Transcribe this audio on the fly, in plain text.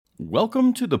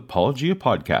Welcome to the Apologia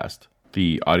Podcast,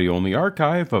 the audio-only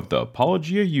archive of the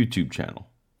Apologia YouTube channel.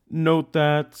 Note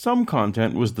that some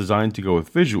content was designed to go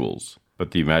with visuals,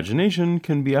 but the imagination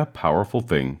can be a powerful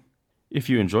thing. If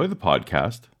you enjoy the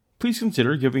podcast, please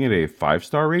consider giving it a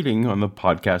 5-star rating on the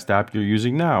podcast app you're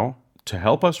using now to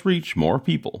help us reach more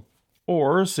people.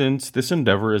 Or, since this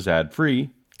endeavor is ad-free,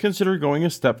 consider going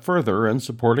a step further and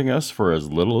supporting us for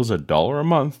as little as $1 a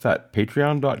month at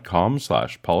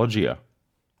patreon.com/apologia.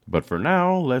 But for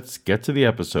now, let's get to the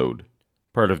episode.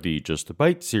 Part of the Just a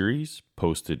Bite series,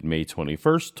 posted May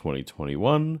 21st,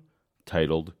 2021,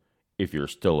 titled, If You're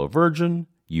Still a Virgin,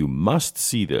 You Must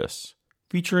See This,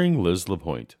 featuring Liz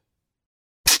LaPointe.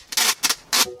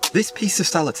 This piece of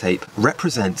sellotape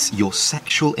represents your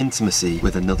sexual intimacy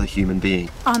with another human being.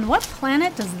 On what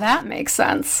planet does that make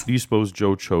sense? Do you suppose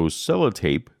Joe chose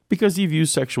sellotape because he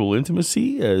views sexual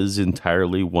intimacy as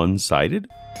entirely one-sided?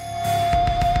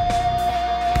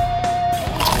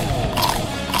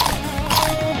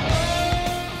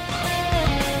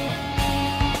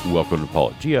 Welcome to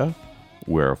Apologia,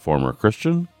 where a former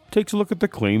Christian takes a look at the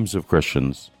claims of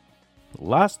Christians.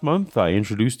 Last month, I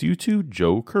introduced you to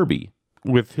Joe Kirby.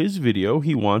 With his video,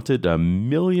 he wanted 1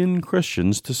 million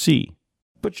Christians to see.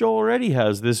 But Joe already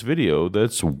has this video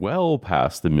that's well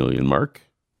past the 1 million mark,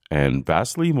 and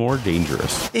vastly more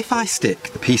dangerous. If I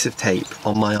stick a piece of tape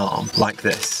on my arm like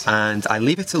this, and I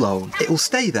leave it alone, it will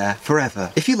stay there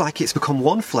forever. If you like, it's become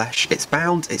one flesh, it's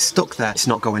bound, it's stuck there, it's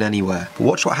not going anywhere. But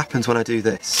watch what happens when I do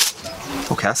this.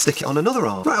 Okay, I stick it on another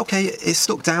arm. Right, okay, it's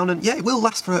stuck down, and yeah, it will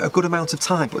last for a good amount of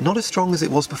time, but not as strong as it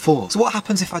was before. So what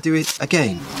happens if I do it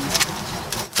again?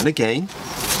 And again?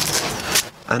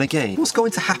 And again? What's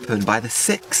going to happen by the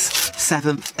 6th,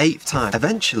 7th, 8th time?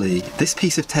 Eventually, this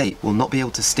piece of tape will not be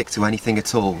able to stick to anything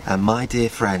at all. And my dear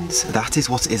friends, that is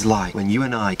what it is like when you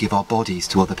and I give our bodies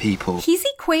to other people. He's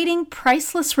equating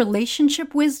priceless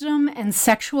relationship wisdom and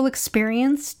sexual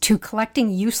experience to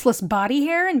collecting useless body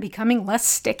hair and becoming less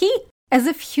sticky? As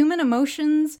if human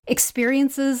emotions,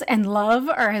 experiences, and love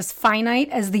are as finite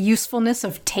as the usefulness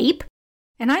of tape?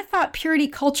 And I thought purity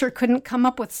culture couldn't come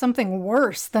up with something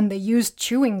worse than the used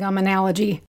chewing gum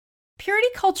analogy. Purity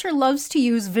culture loves to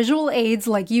use visual aids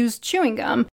like used chewing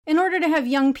gum in order to have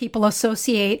young people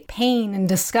associate pain and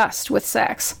disgust with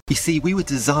sex. You see, we were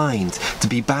designed to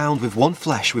be bound with one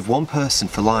flesh, with one person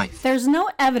for life. There's no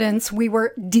evidence we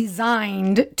were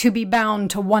designed to be bound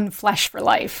to one flesh for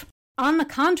life. On the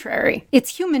contrary,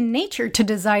 it's human nature to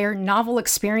desire novel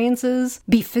experiences,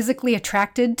 be physically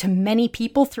attracted to many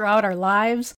people throughout our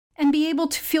lives, and be able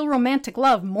to feel romantic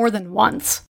love more than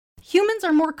once. Humans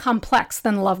are more complex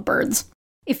than lovebirds.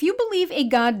 If you believe a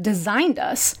God designed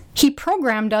us, he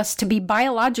programmed us to be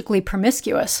biologically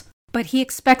promiscuous, but he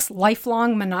expects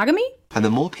lifelong monogamy? And the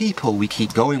more people we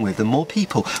keep going with, the more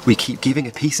people we keep giving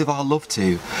a piece of our love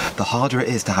to, the harder it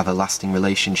is to have a lasting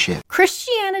relationship.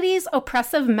 Christianity's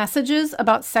oppressive messages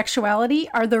about sexuality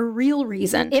are the real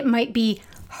reason it might be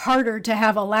harder to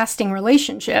have a lasting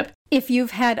relationship if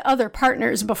you've had other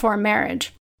partners before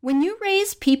marriage. When you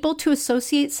raise people to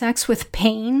associate sex with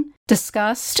pain,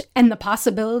 disgust, and the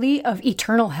possibility of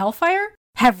eternal hellfire,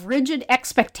 have rigid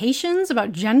expectations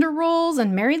about gender roles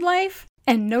and married life,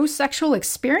 and no sexual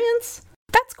experience,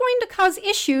 that's going to cause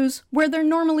issues where there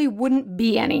normally wouldn't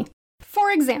be any.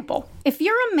 For example, if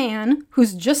you're a man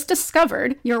who's just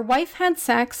discovered your wife had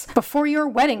sex before your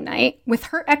wedding night with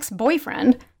her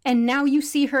ex-boyfriend, and now you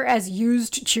see her as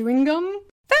used chewing gum,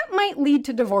 that might lead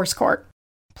to divorce court.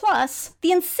 Plus,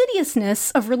 the insidiousness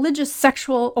of religious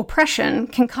sexual oppression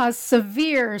can cause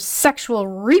severe sexual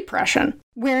repression,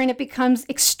 wherein it becomes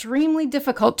extremely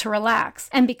difficult to relax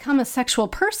and become a sexual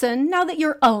person now that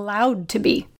you're allowed to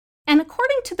be. And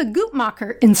according to the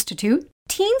Guttmacher Institute,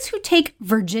 teens who take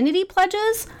virginity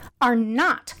pledges are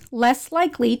not less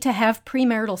likely to have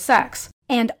premarital sex,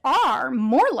 and are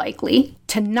more likely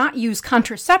to not use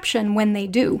contraception when they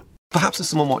do. Perhaps there's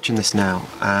someone watching this now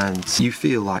and you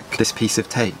feel like this piece of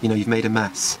tape, you've made a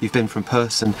mess. You've been from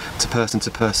person to person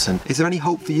to person. Is there any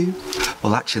hope for you?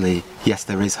 Well, actually, yes,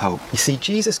 there is hope. You see,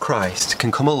 Jesus Christ can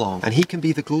come along and he can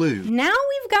be the glue. Now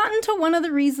we've gotten to one of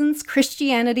the reasons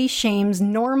Christianity shames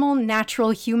normal,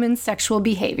 natural human sexual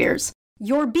behaviors.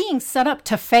 You're being set up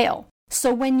to fail.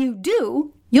 So when you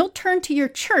do, you'll turn to your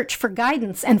church for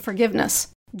guidance and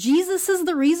forgiveness. Jesus is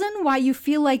the reason why you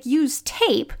feel like used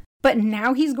tape, but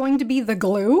now he's going to be the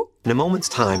glue? In a moment's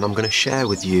time, I'm going to share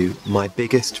with you my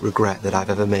biggest regret that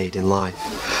I've ever made in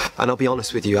life. And I'll be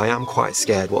honest with you, I am quite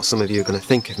scared what some of you are going to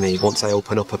think of me once I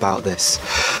open up about this.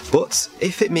 But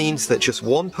if it means that just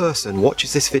one person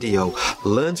watches this video,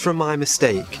 learns from my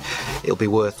mistake, it'll be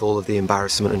worth all of the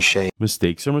embarrassment and shame.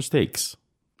 Mistakes are mistakes.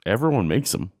 Everyone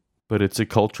makes them. but it's a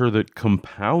culture that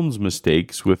compounds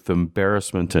mistakes with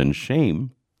embarrassment and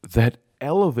shame, that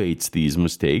elevates these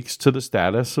mistakes to the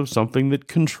status of something that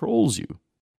controls you.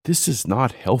 This is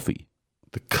not healthy.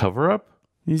 The cover-up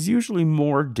is usually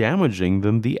more damaging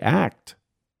than the act.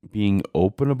 Being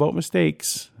open about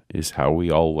mistakes is how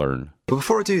we all learn. But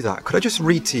before I do that, could I just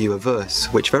read to you a verse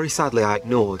which very sadly I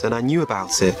ignored, and I knew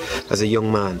about it as a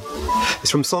young man. It's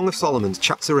from Song of Solomon,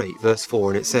 chapter 8, verse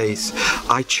 4, and it says,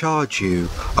 I charge you,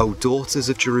 O daughters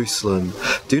of Jerusalem,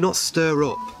 do not stir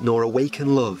up nor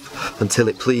awaken love until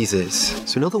it pleases.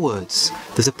 So in other words,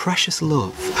 there's a precious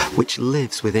love which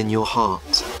lives within your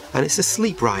heart, and it's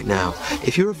asleep right now.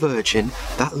 If you're a virgin,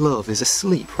 that love is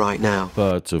asleep right now.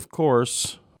 But of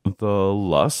course, the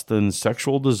lust and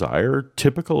sexual desire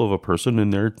typical of a person in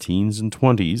their teens and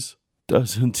 20s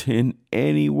doesn't in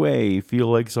any way feel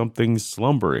like something's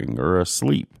slumbering or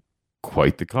asleep.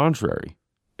 Quite the contrary.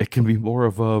 It can be more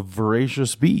of a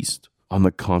voracious beast, on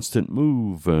the constant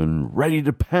move and ready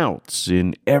to pounce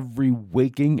in every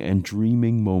waking and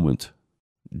dreaming moment.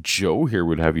 Joe here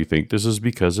would have you think this is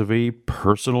because of a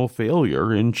personal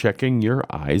failure in checking your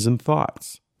eyes and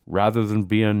thoughts, rather than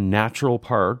be a natural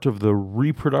part of the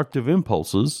reproductive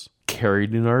impulses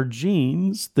carried in our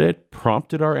genes that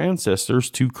prompted our ancestors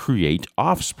to create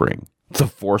offspring. The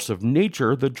force of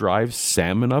nature that drives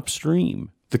salmon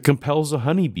upstream, that compels a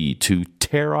honeybee to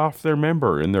tear off their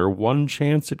member in their one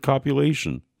chance at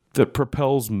copulation, that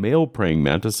propels male praying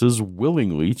mantises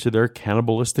willingly to their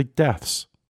cannibalistic deaths.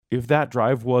 If that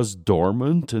drive was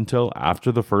dormant until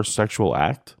after the first sexual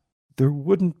act, there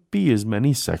wouldn't be as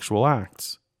many sexual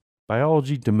acts.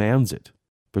 Biology demands it,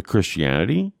 but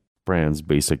Christianity brands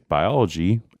basic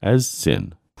biology as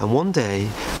sin. And one day,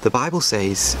 the Bible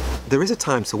says, there is a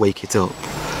time to wake it up,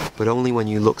 but only when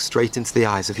you look straight into the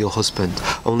eyes of your husband,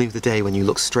 only the day when you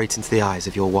look straight into the eyes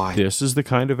of your wife. This is the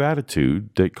kind of attitude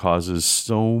that causes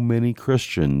so many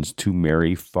Christians to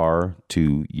marry far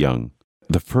too young.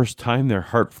 The first time their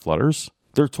heart flutters,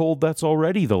 they're told that's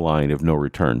already the line of no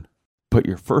return. But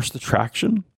your first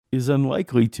attraction is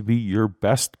unlikely to be your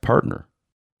best partner.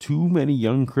 Too many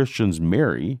young Christians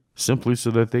marry simply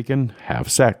so that they can have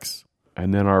sex,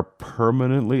 and then are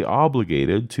permanently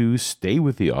obligated to stay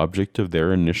with the object of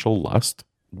their initial lust,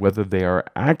 whether they are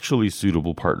actually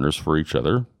suitable partners for each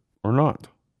other or not.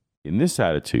 In this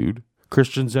attitude,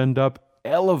 Christians end up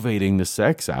elevating the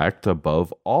sex act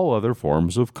above all other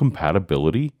forms of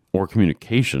compatibility or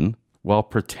communication, while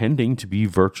pretending to be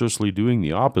virtuously doing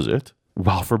the opposite,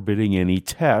 while forbidding any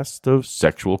test of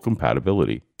sexual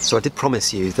compatibility. So I did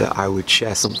promise you that I would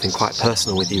share something quite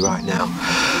personal with you right now.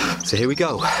 So here we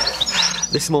go.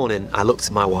 This morning I looked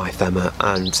at my wife Emma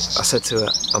and I said to her,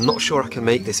 I'm not sure I can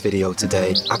make this video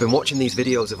today. I've been watching these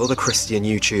videos of other Christian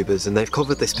YouTubers and they've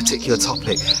covered this particular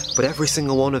topic, but every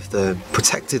single one of them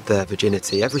protected their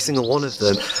virginity. Every single one of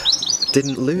them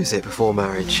didn't lose it before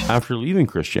marriage. After leaving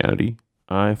Christianity,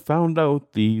 I found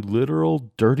out the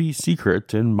literal dirty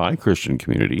secret in my Christian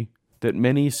community that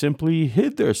many simply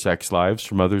hid their sex lives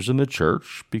from others in the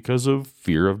church because of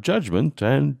fear of judgment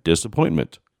and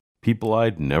disappointment. People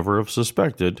I'd never have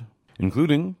suspected,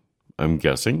 including, I'm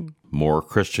guessing, more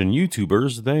Christian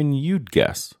YouTubers than you'd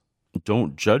guess.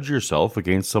 Don't judge yourself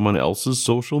against someone else's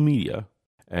social media,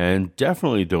 and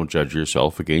definitely don't judge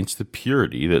yourself against the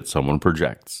purity that someone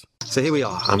projects. So here we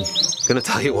are. I'm going to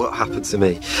tell you what happened to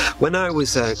me. When I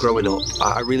was growing up,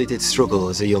 I really did struggle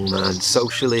as a young man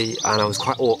socially, and I was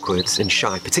quite awkward and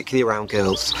shy, particularly around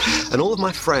girls. And all of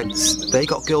my friends, they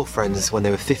got girlfriends when they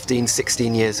were 15,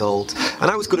 16 years old. And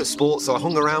I was good at sports, so I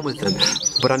hung around with them.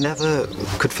 But I never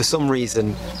could, for some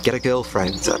reason, get a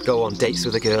girlfriend. I'd go on dates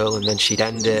with a girl, and then she'd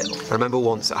end it. I remember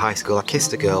once at high school, I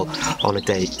kissed a girl on a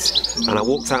date. And I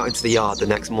walked out into the yard the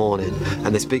next morning,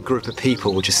 and this big group of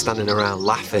people were just standing around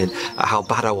laughing at how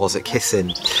bad I was at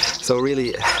kissing. So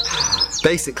really,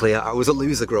 basically, I was a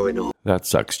loser growing up. That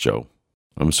sucks, Joe.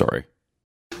 I'm sorry.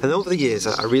 And over the years,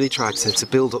 I really tried to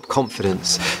build up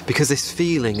confidence, because this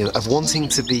feeling of wanting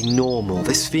to be normal,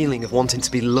 this feeling of wanting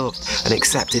to be loved and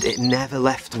accepted, it never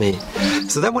left me.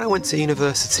 So then when I went to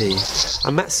university,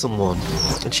 I met someone,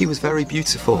 and she was very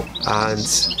beautiful, and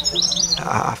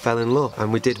I fell in love,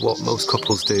 and we did what most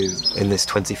couples do in this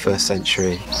 21st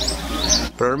century.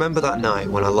 But I remember that night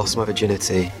when I lost my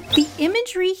virginity. The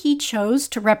imagery he chose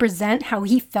to represent how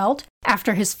he felt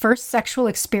after his first sexual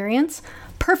experience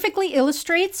perfectly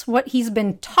illustrates what he's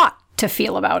been taught to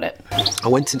feel about it. I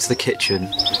went into the kitchen,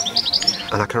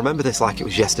 and I can remember this like it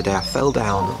was yesterday. I fell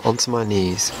down onto my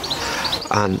knees.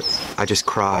 And I just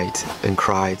cried and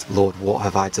cried, Lord, what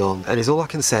have I done? And all I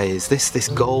can say is this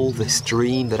goal, this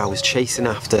dream that I was chasing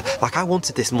after, like I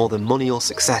wanted this more than money or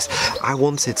success. I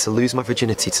wanted to lose my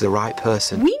virginity to the right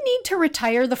person. We need to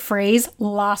retire the phrase,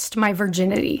 lost my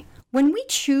virginity. When we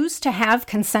choose to have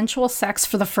consensual sex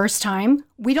for the first time,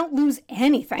 we don't lose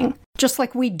anything, just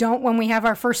like we don't when we have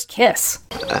our first kiss.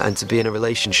 And to be in a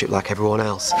relationship like everyone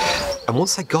else. And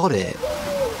once I got it,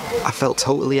 I felt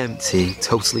totally empty,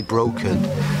 totally broken,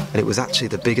 and it was actually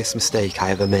the biggest mistake I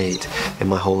ever made in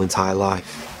my whole entire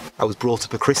life. I was brought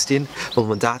up a Christian.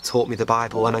 Mum and Dad taught me the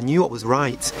Bible, and I knew what was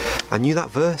right. I knew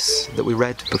that verse that we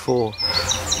read before,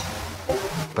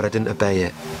 but I didn't obey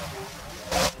it.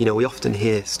 You know, we often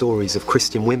hear stories of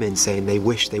Christian women saying they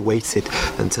wish they waited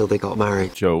until they got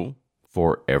married. Joe,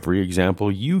 for every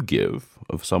example you give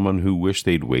of someone who wished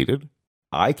they'd waited,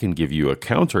 I can give you a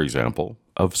counterexample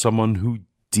of someone who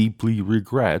deeply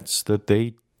regrets that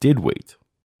they did wait,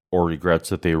 or regrets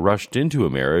that they rushed into a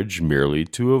marriage merely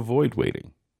to avoid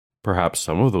waiting. Perhaps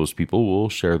some of those people will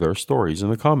share their stories in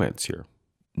the comments here.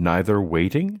 Neither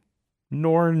waiting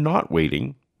nor not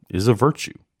waiting is a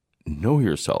virtue. Know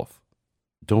yourself.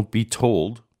 Don't be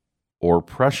told or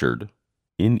pressured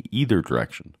in either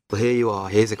direction. Well, here you are.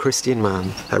 Here's a Christian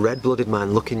man, a red-blooded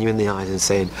man looking you in the eyes and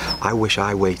saying, I wish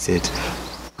I waited.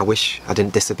 I wish I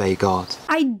didn't disobey God.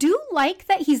 I do like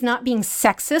that he's not being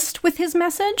sexist with his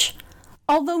message.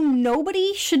 Although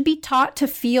nobody should be taught to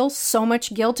feel so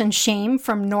much guilt and shame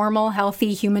from normal,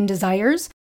 healthy human desires,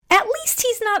 at least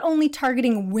he's not only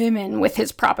targeting women with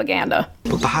his propaganda.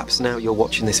 But perhaps now you're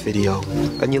watching this video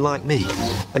and you're like me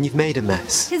and you've made a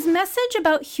mess. His message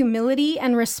about humility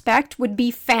and respect would be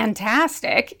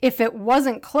fantastic if it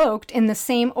wasn't cloaked in the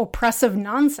same oppressive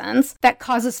nonsense that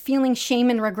causes feeling shame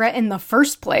and regret in the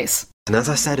first place. And as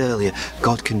I said earlier,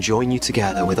 God can join you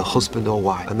together with a husband or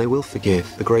wife, and they will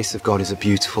forgive. The grace of God is a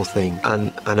beautiful thing.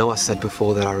 And I know I said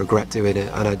before that I regret doing it,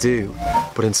 and I do.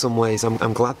 But in some ways,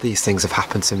 I'm glad these things have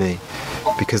happened to me,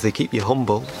 because they keep you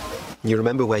humble. You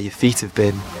remember where your feet have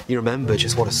been. You remember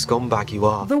just what a scumbag you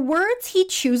are. The words he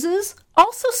chooses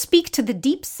also speak to the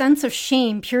deep sense of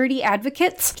shame purity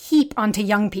advocates heap onto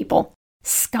young people.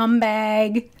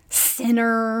 Scumbag,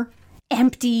 sinner,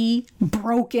 empty,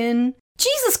 broken.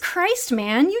 Jesus Christ,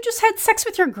 man, you just had sex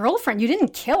with your girlfriend. You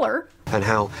didn't kill her. And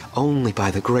how only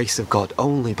by the grace of God,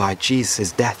 only by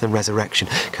Jesus' death and resurrection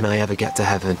can I ever get to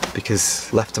heaven.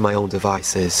 Because left to my own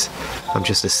devices, I'm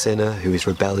just a sinner who is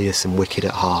rebellious and wicked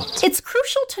at heart. It's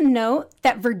crucial to note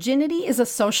that virginity is a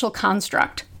social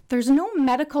construct. There's no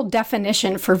medical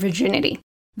definition for virginity.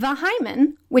 The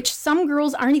hymen, which some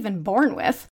girls aren't even born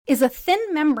with, is a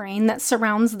thin membrane that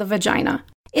surrounds the vagina.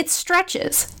 It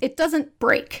stretches. It doesn't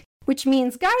break. Which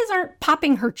means guys aren't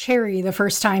popping her cherry the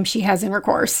first time she has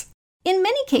intercourse. In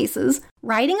many cases,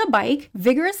 riding a bike,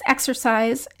 vigorous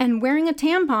exercise, and wearing a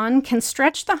tampon can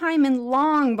stretch the hymen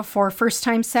long before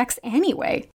first-time sex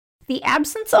anyway. The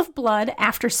absence of blood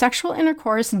after sexual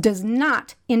intercourse does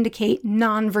not indicate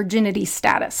non-virginity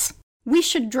status. We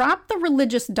should drop the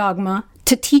religious dogma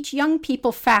to teach young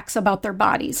people facts about their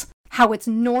bodies, how it's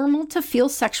normal to feel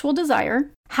sexual desire,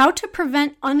 how to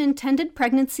prevent unintended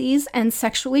pregnancies and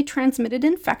sexually transmitted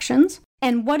infections,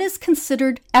 and what is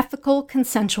considered ethical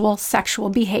consensual sexual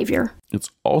behavior. It's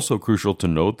also crucial to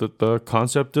note that the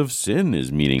concept of sin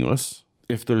is meaningless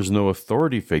if there's no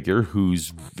authority figure whose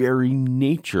very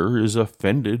nature is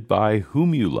offended by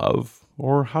whom you love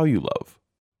or how you love.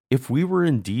 If we were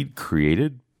indeed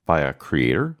created by a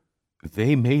creator,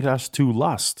 they made us to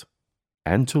lust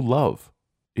and to love.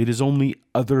 It is only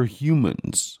other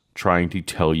humans trying to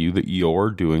tell you that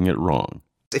you're doing it wrong.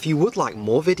 If you would like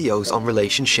more videos on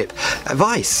relationship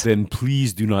advice, then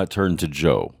please do not turn to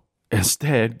Joe.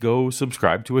 Instead, go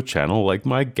subscribe to a channel like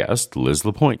my guest, Liz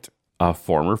Lapointe, a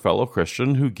former fellow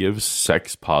Christian who gives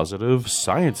sex-positive,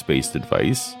 science-based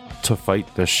advice to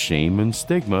fight the shame and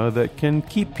stigma that can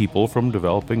keep people from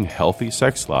developing healthy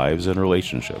sex lives and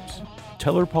relationships.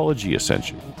 Tell her Paulogia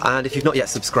sent you. And if you've not yet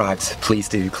subscribed, please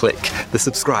do click the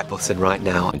subscribe button right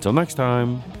now. Until next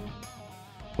time,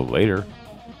 later.